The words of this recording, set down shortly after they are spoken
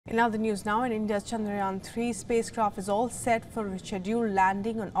In other news now, in India's Chandrayaan-3 spacecraft is all set for a scheduled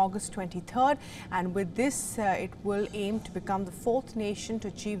landing on August 23rd, and with this it will aim to become the fourth nation to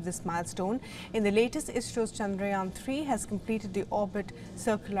achieve this milestone. In the latest, ISRO's Chandrayaan-3 has completed the orbit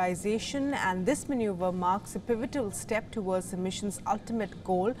circularisation, and this manoeuvre marks a pivotal step towards the mission's ultimate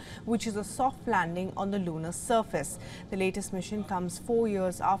goal, which is a soft landing on the lunar surface. The latest mission comes 4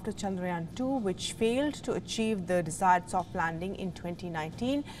 years after Chandrayaan-2, which failed to achieve the desired soft landing in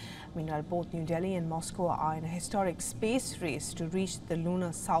 2019. Meanwhile, both New Delhi and Moscow are in a historic space race to reach the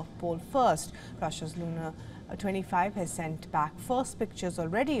lunar South Pole first. Russia's Luna 25 has sent back first pictures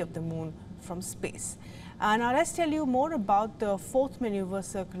already of the moon from space. Now let's tell you more about the fourth manoeuvre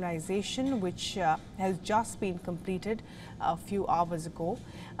circularisation, which has just been completed a few hours ago.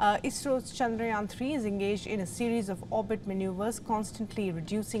 ISRO's Chandrayaan-3 is engaged in a series of orbit manoeuvres, constantly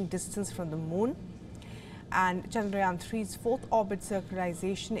reducing distance from the moon. And Chandrayaan-3's fourth orbit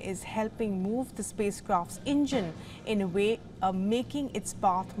circularisation is helping move the spacecraft's engine in a way making its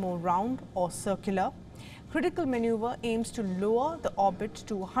path more round or circular. Critical manoeuvre aims to lower the orbit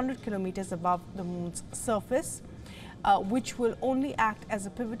to 100 kilometers above the moon's surface, which will only act as a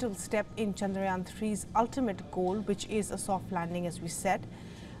pivotal step in Chandrayaan-3's ultimate goal, which is a soft landing, as we said.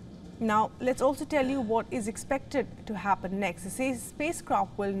 Now, let's also tell you what is expected to happen next. The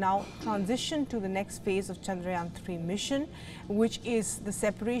spacecraft will now transition to the next phase of Chandrayaan-3 mission, which is the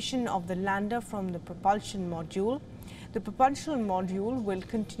separation of the lander from the propulsion module. The propulsion module will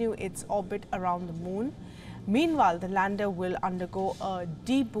continue its orbit around the moon. Meanwhile, the lander will undergo a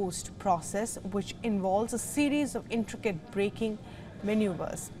deboost process, which involves a series of intricate braking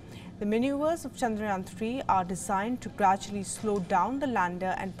maneuvers. The maneuvers of Chandrayaan-3 are designed to gradually slow down the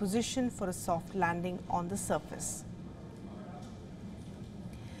lander and position for a soft landing on the surface.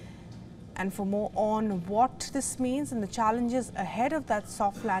 And for more on what this means and the challenges ahead of that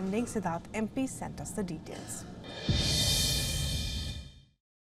soft landing, Siddharth MP sent us the details.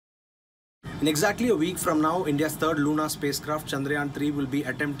 In exactly a week from now, India's third lunar spacecraft Chandrayaan-3 will be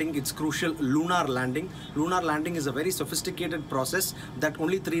attempting its crucial lunar landing. Lunar landing is a very sophisticated process that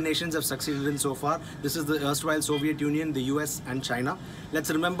only 3 nations have succeeded in so far. This is the erstwhile Soviet Union, the US and China. Let's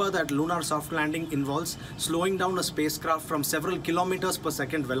remember that lunar soft landing involves slowing down a spacecraft from several kilometers per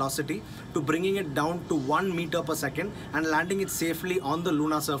second velocity to bringing it down to 1 meter per second and landing it safely on the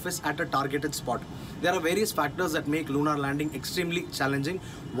lunar surface at a targeted spot. There are various factors that make lunar landing extremely challenging.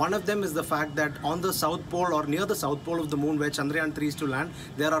 One of them is the fact that on the south pole or near the south pole of the moon, where Chandrayaan-3 is to land,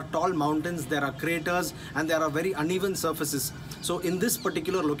 there are tall mountains, there are craters, and there are very uneven surfaces. So in this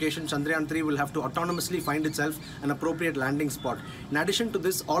particular location, Chandrayaan-3 will have to autonomously find itself an appropriate landing spot. In addition to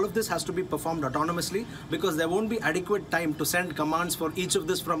this, all of this has to be performed autonomously because there won't be adequate time to send commands for each of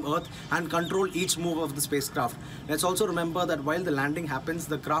this from Earth and control each move of the spacecraft. Let's also remember that while the landing happens,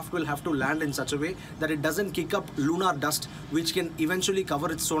 the craft will have to land in such a way that it doesn't kick up lunar dust, which can eventually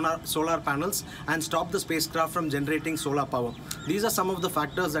cover its solar panels and stop the spacecraft from generating solar power. These are some of the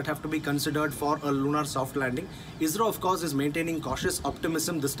factors that have to be considered for a lunar soft landing. ISRO, of course, is maintaining cautious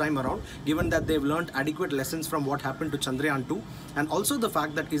optimism this time around, given that they've learned adequate lessons from what happened to Chandrayaan-2, and also the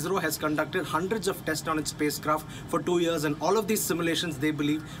fact that ISRO has conducted hundreds of tests on its spacecraft for 2 years, and all of these simulations, they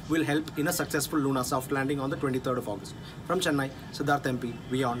believe, will help in a successful lunar soft landing on the 23rd of August. From Chennai, Siddharth MP,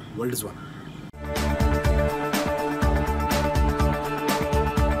 WION World is One.